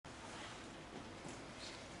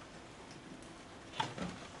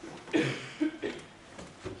Okay,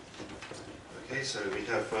 so we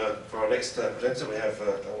have, for our next presenter, we have,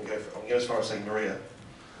 I'm going as far as saying Maria.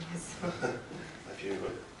 Yes. If you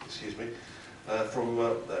excuse me. From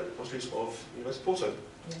the Repositories of University of Porto.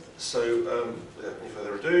 Yes. So, without any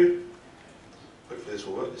further ado, hopefully this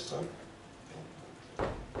will work this time. No,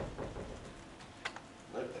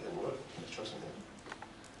 that didn't work. Let's try something.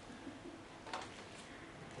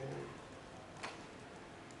 Okay.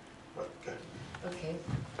 Right, go. Okay.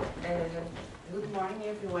 Good morning,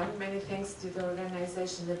 everyone. Many thanks to the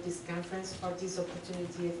organization of this conference for this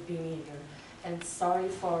opportunity of being here. And sorry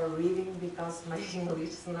for reading because my English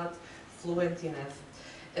is not fluent enough.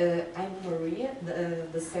 I'm Maria,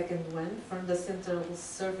 the second one, from the Central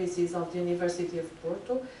Services of the University of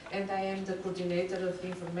Porto, and I am the coordinator of the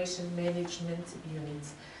Information Management Unit.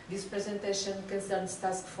 This presentation concerns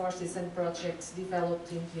task forces and projects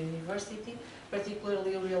developed in the university,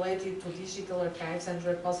 particularly related to digital archives and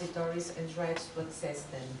repositories and rights to access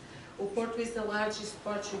them. U.Porto is the largest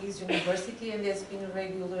Portuguese university and has been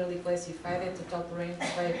regularly classified at the top ranks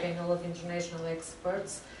by a panel of international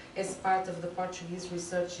experts as part of the Portuguese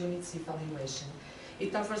Research Unit's evaluation.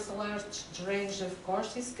 It offers a large range of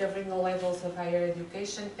courses covering all levels of higher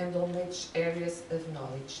education and all major areas of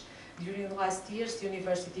knowledge. During the last years, the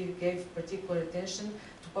university gave particular attention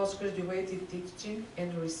to postgraduate teaching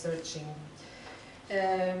and researching.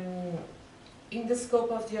 In the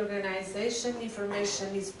scope of the organization,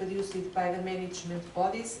 information is produced by the management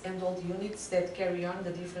bodies and all the units that carry on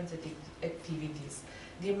the different activities.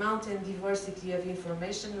 The amount and diversity of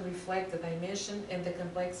information reflect the dimension and the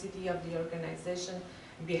complexity of the organization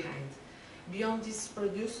behind. Beyond these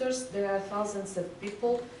producers, there are thousands of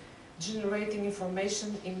people generating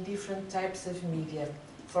information in different types of media.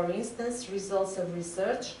 For instance, results of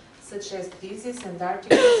research, such as theses and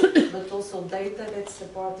articles, but also data that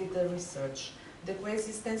supported the research. The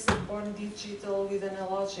coexistence of born digital with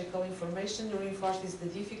analogical information reinforces the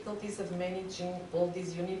difficulties of managing all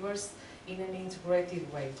this universe in an integrated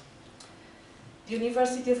way. The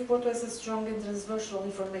University of Porto has a strong and transversal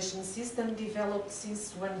information system developed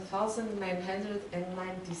since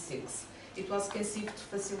 1996. It was conceived to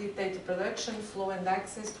facilitate the production, flow and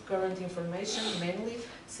access to current information, mainly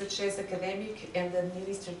such as academic and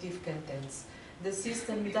administrative contents. The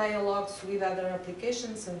system dialogues with other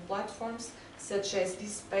applications and platforms, such as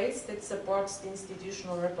this space that supports the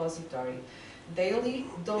institutional repository. Daily,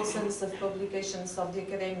 dozens of publications of the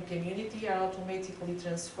academic community are automatically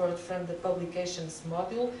transferred from the publications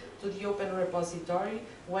module to the open repository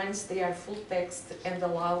once they are full text and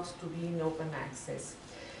allowed to be in open access.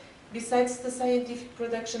 Besides the scientific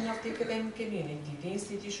production of the academic community, the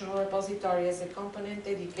institutional repository has a component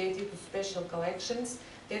dedicated to special collections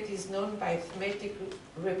that is known by thematic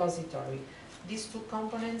repository. These two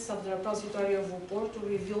components of the repository of U.Porto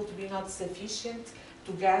reveal to be not sufficient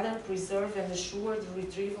to gather, preserve and assure the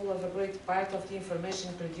retrieval of a great part of the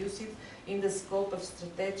information produced in the scope of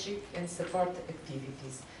strategic and support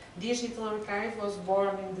activities. Digital archive was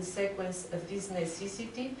born in the sequence of this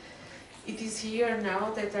necessity. It is here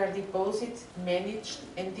now that are deposited, managed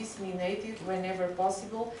and disseminated whenever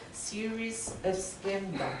possible series of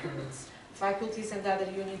scanned documents. Faculties and other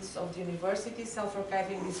units of the university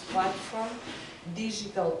self-archiving this platform,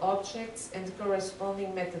 digital objects and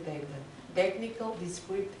corresponding metadata, technical,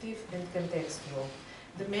 descriptive and contextual.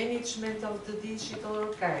 The management of the digital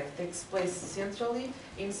archive takes place centrally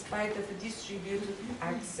in spite of a distributed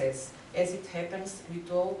access, as it happens with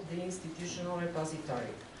all the institutional repository.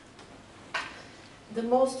 The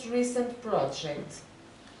most recent project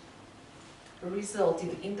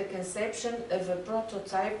resulted in the conception of a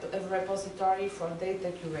prototype of repository for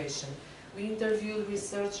data curation. We interviewed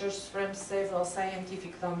researchers from several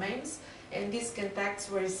scientific domains, and these contacts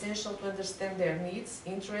were essential to understand their needs,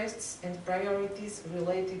 interests, and priorities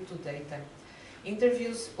related to data.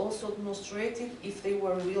 Interviews also demonstrated if they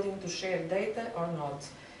were willing to share data or not,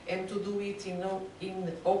 and to do it in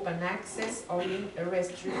open access or in a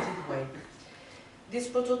restricted way. This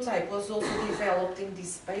prototype was also developed in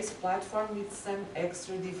this space platform with some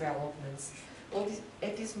extra developments. All this,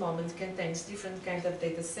 at this moment, contains different kinds of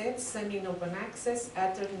data sets, some in open access,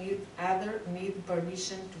 other need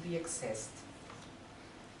permission to be accessed.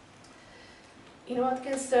 In what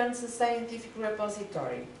concerns the scientific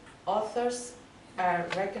repository, authors are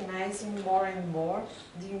recognizing more and more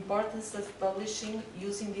the importance of publishing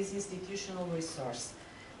using this institutional resource.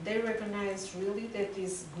 They recognize really that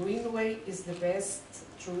this green way is the best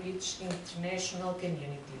to reach international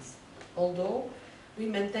communities. Although we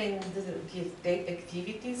maintain the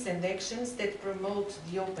activities and actions that promote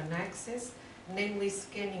the open access, namely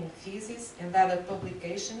scanning theses and other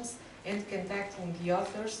publications and contacting the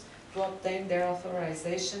authors to obtain their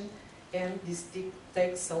authorization, and this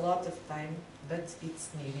takes a lot of time, but it's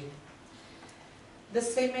needed. The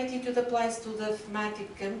same attitude applies to the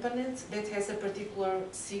thematic component that has a particular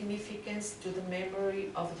significance to the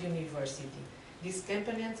memory of the university. This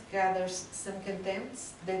component gathers some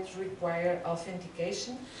contents that require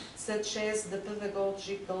authentication, such as the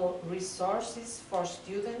pedagogical resources for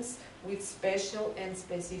students with special and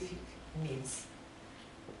specific needs.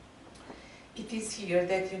 It is here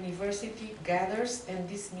that university gathers and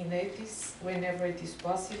disseminates, whenever it is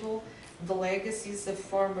possible, the legacies of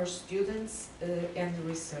former students and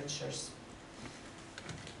researchers.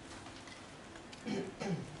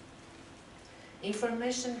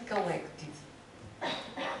 Information collected,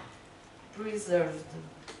 preserved,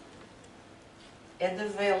 and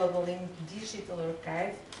available in digital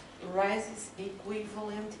archive raises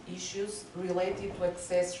equivalent issues related to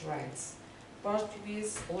access rights.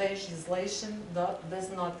 Portuguese legislation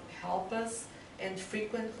does not help us, and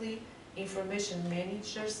frequently information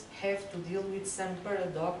managers have to deal with some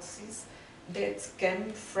paradoxes that come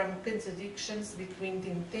from contradictions between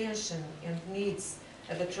the intention and needs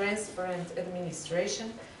of a transparent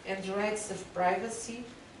administration and the rights of privacy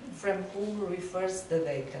from whom refers the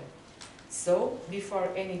data. So, before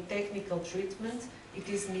any technical treatment, it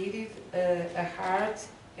is needed a hard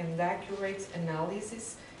and accurate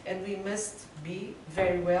analysis, and we must be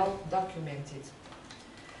very well documented.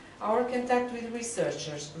 Our contact with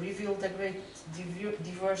researchers revealed a great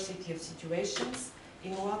diversity of situations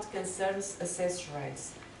in what concerns access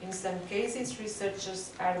rights. In some cases,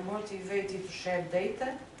 researchers are motivated to share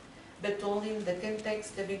data, but only in the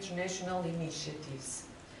context of international initiatives.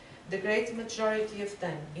 The great majority of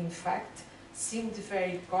them, in fact, seemed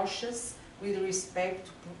very cautious with respect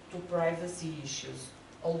to privacy issues.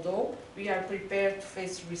 Although we are prepared to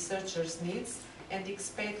face researchers' needs and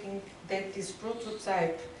expecting that this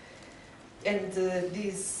prototype and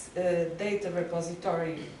these data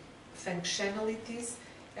repository functionalities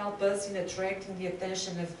help us in attracting the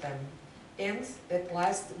attention of them. And at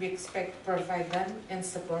last, we expect to provide them and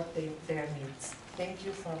support their needs. Thank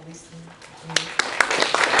you for listening to me.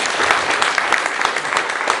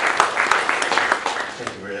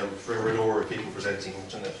 Thank you, Miriam. For a roar of people presenting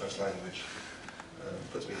in their first language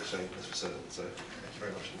puts me to shame, that's for certain. So thank you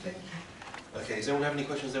very much indeed. Okay, does anyone have any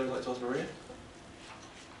questions they would like to ask Maria?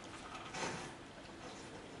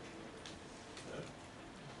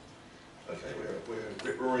 No? Okay,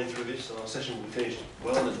 we're roaring through this, and our session will be finished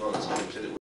well in advance of what we said it would.